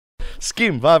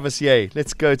Skim, Vivas, yay.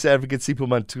 Let's go to Advocate Sipho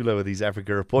Mantula with his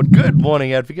Africa report. Good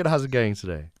morning, Advocate. How's it going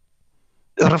today?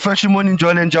 Refreshing morning,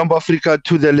 John, and Jumbo Africa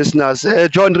to the listeners.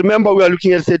 John, remember we are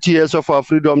looking at 30 years of our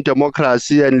freedom,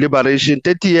 democracy, and liberation.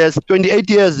 30 years, 28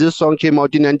 years. This song came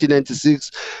out in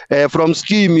 1996 from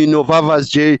Skim, Vavas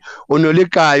J,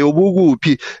 Onolekai,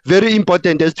 Obugupi. Very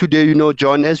important as today,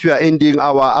 John, as we are ending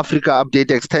our Africa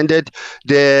update extended.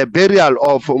 The burial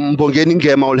of Mbongeni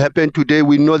Ngema will happen today.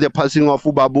 We know the passing of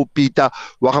Ubabu Peter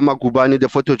Wahamagubani, the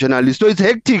photojournalist. So it's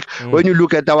hectic when you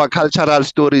look at our cultural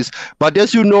stories. But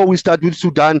as you know, we start with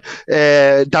Sudan.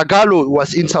 Dagalo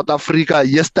was in South Africa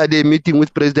yesterday meeting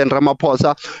with President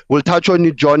Ramaphosa. We'll touch on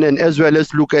it, John, and as well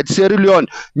as look at Sierra Leone,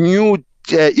 new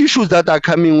issues that are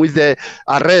coming with the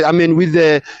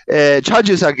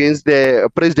charges against the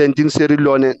president in Sierra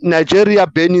Leone. Nigeria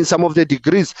banning some of the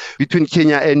degrees between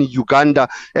Kenya and Uganda,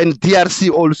 and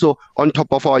DRC also on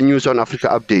top of our News on Africa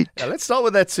update. Now, let's start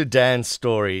with that Sudan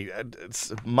story.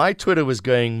 My Twitter was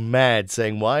going mad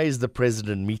saying, why is the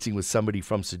president meeting with somebody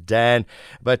from Sudan?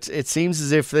 But it seems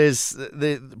as if there's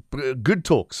good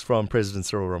talks from President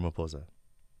Cyril Ramaphosa.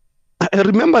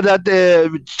 Remember that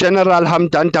General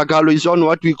Hamdan Dagalo is on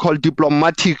what we call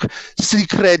diplomatic,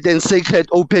 secret and sacred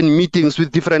open meetings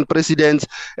with different presidents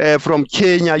from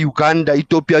Kenya, Uganda,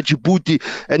 Ethiopia, Djibouti,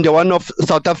 and the one of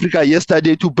South Africa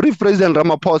yesterday to brief President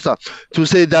Ramaphosa to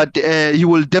say that he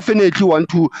will definitely want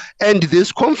to end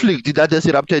this conflict that has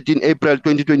erupted in April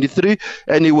 2023,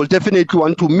 and he will definitely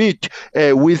want to meet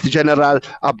with General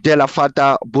Abdel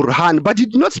Fattah Burhan. But he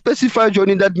did not specify, John,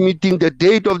 in that meeting, the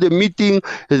date of the meeting,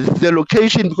 the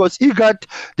location, because IGAD,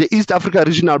 the East Africa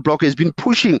Regional Bloc, has been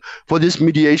pushing for this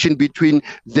mediation between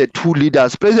the two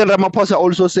leaders. President Ramaphosa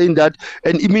also saying that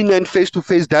an imminent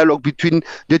face-to-face dialogue between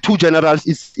the two generals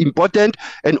is important,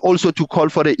 and also to call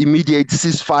for an immediate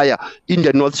ceasefire in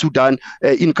the North Sudan,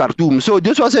 in Khartoum. So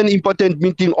this was an important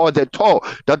meeting, or the tour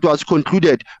that was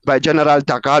concluded by General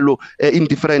Dagalo in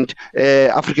different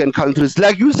African countries.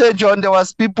 Like you said, John, there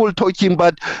was people talking,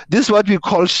 but this is what we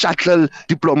call shuttle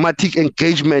diplomatic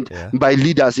engagement by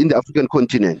leaders in the African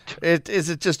continent. Is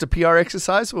it just a PR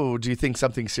exercise, or do you think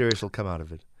something serious will come out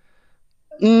of it?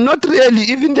 Not really.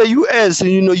 Even the US,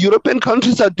 European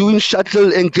countries are doing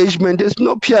shuttle engagement. There's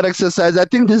no PR exercise. I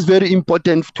think this is very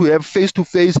important to have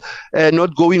face-to-face,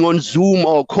 not going on Zoom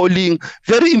or calling.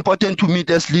 Very important to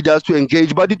meet as leaders to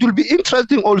engage. But it will be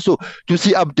interesting also to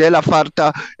see Abdel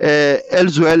Fattah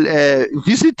as well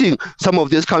visiting some of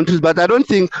these countries. But I don't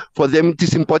think for them it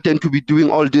is important to be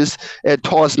doing all these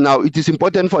tours now. It is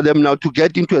important for them now to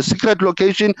get into a secret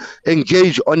location,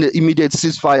 engage on an immediate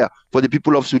ceasefire for the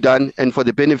people of Sudan and for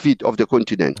the benefit of the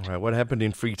continent. All right, what happened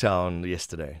in Freetown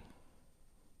yesterday?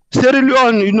 Sierra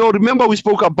Leone, remember we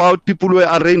spoke about people who were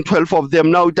arraigned, 12 of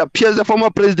them. Now it appears the former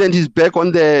president is back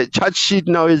on the charge sheet.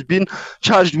 Now he's been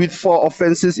charged with 4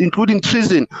 offenses, including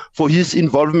treason for his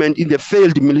involvement in the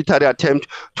failed military attempt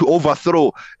to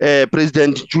overthrow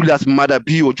President Julius Maada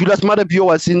Bio. Julius Maada Bio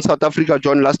was in South Africa,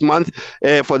 John, last month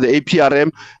for the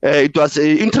APRM. It was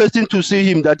interesting to see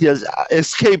him that he has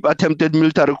escaped attempted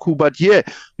military coup. But here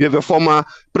you have a former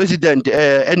president,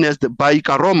 Ernest Bai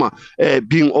Koroma,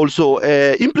 being also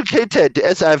implicated.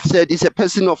 As I've said, is a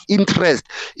person of interest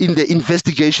in the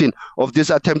investigation of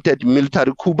this attempted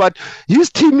military coup. But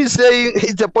his team is saying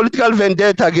it's a political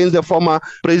vendetta against the former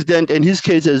president, and his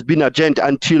case has been adjourned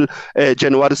until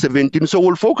January 17. So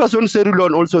we'll focus on Sierra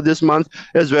Leone also this month,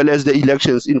 as well as the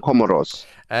elections in Comoros.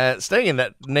 Staying in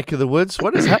that neck of the woods,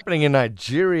 what is happening in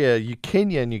Nigeria,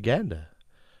 Kenya, and Uganda?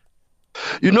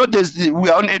 We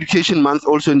are on Education Month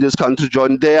also in this country,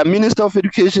 John. The Minister of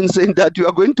Education saying that you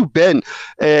are going to ban,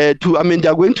 they are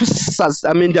going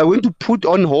to put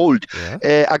on hold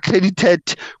accredited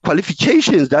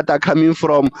qualifications that are coming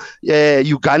from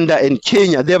Uganda and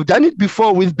Kenya. They have done it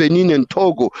before with Benin and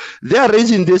Togo. They are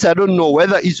raising this. I don't know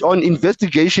whether it's on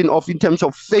investigation in terms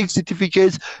of fake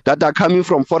certificates that are coming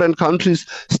from foreign countries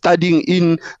studying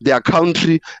in their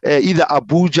country, either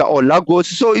Abuja or Lagos.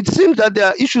 So it seems that there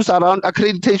are issues around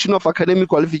accreditation of academic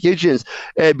qualifications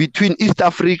between East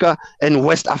Africa and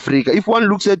West Africa. If one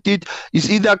looks at it, it's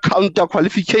either counter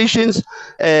qualifications,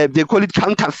 they call it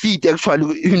counterfeit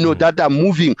actually, that are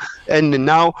moving. And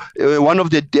now one of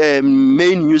the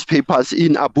main newspapers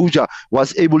in Abuja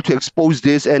was able to expose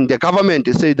this, and the government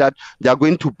say that they are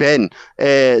going to ban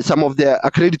some of the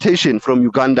accreditation from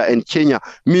Uganda and Kenya,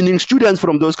 meaning students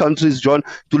from those countries, John,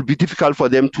 it will be difficult for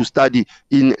them to study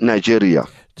in Nigeria.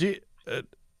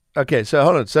 Okay, so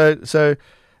hold on. So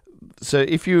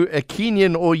if you're a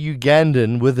Kenyan or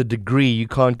Ugandan with a degree, you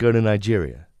can't go to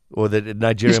Nigeria, or that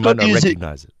Nigeria might not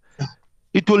recognize it.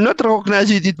 It will not recognize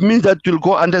it. It means that it will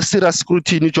go under serious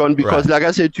scrutiny, John, because like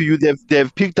I said to you,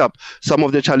 they've picked up some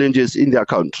of the challenges in their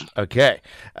country. Okay.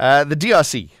 The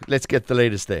DRC, let's get the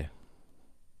latest there.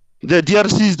 The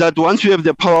DRC is that once you have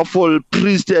the powerful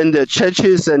priests and the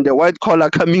churches and the white collar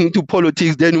coming into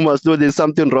politics, then you must know there's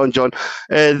something wrong, John.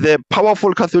 The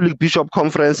powerful Catholic Bishop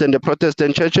Conference and the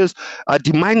Protestant churches are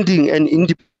demanding an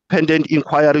independent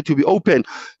inquiry to be open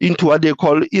into what they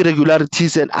call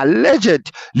irregularities and alleged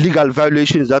legal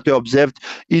violations that were observed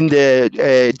in the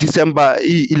December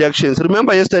elections.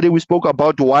 Remember, yesterday we spoke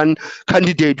about one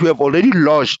candidate who have already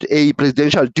lodged a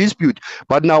presidential dispute.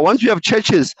 But now, once you have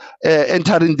churches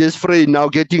entering this fray, now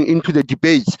getting into the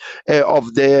debates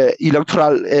of the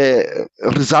electoral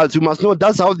results, you must know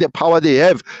that's how the power they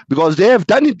have, because they have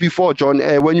done it before, John.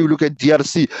 When you look at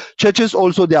DRC, churches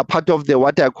also, they are part of the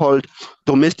what I called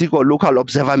domestic or local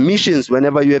observer missions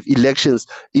whenever you have elections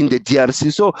in the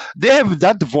DRC. So they have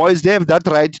that voice, they have that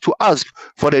right to ask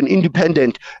for an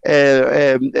independent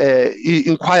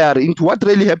inquiry into what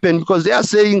really happened, because they are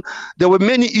saying there were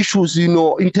many issues,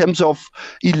 in terms of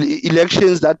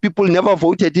elections, that people never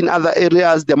voted in other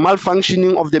areas, the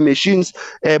malfunctioning of the machines.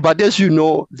 But as you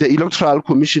know, the Electoral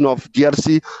Commission of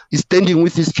DRC is standing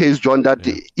with this case, John, that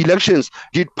the elections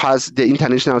did pass the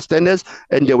international standards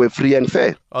and they were free and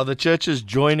fair. Are the churches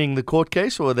joining the court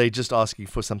case, or are they just asking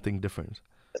for something different?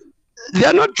 They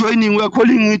are not joining. We are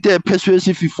calling it a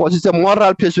persuasive force. It's a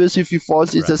moral persuasive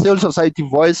force. It's a civil society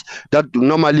voice that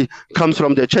normally comes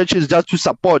from the churches, just to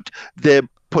support the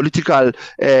political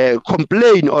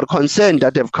complaint or concern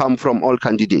that have come from all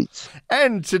candidates.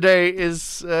 And today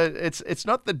is it's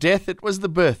not the death, it was the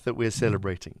birth that we're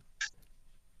celebrating.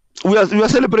 We are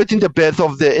celebrating the birth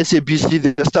of the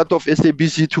SABC, the start of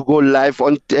SABC to go live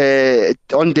on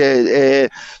the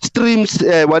streams,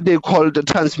 what they call the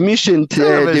transmission.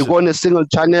 They go on a single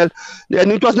channel,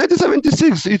 and it was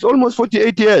 1976. It's almost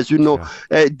 48 years,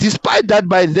 Despite that,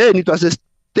 by then it was a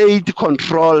state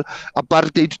control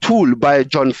apartheid tool by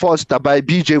John Foster, by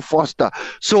BJ Foster.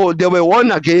 So they were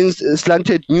warned against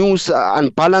slanted news,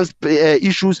 unbalanced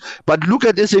issues. But look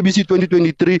at SABC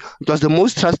 2023. It was the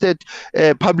most trusted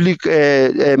public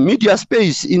media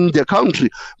space in the country.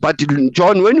 But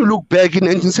John, when you look back in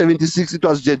 1976, it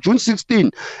was June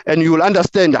 16, and you will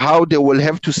understand how they will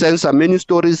have to censor many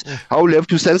stories, how they have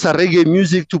to censor reggae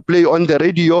music to play on the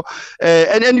radio.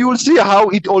 And then you will see how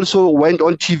it also went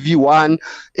on TV1,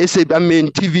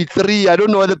 TV3. I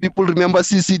don't know whether people remember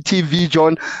CCTV,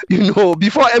 John.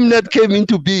 Before Mnet came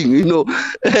into being.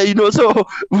 So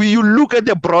you look at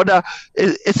the broader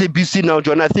SABC now,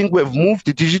 John. I think we have moved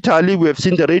digitally. We have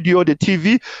seen the radio, the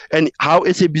TV, and how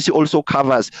SABC also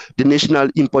covers the national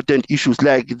important issues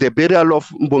like the burial of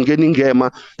Mbongeni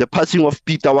Ngema, the passing of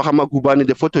Peter Wahamagubani,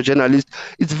 the photojournalist.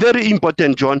 It's very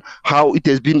important, John, how it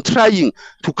has been trying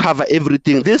to cover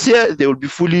everything. This year, they will be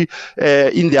fully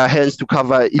in their hands to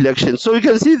cover elections. So you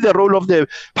can see the role of the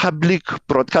public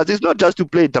broadcast. It's not just to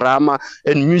play drama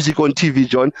and music on TV,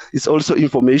 John. It's also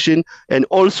information and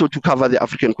also to cover the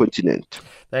African continent.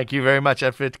 Thank you very much,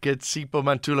 Advocate Sipho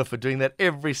Mantula, for doing that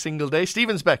every single day.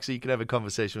 Stephen's back, so you can have a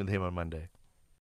conversation with him on Monday.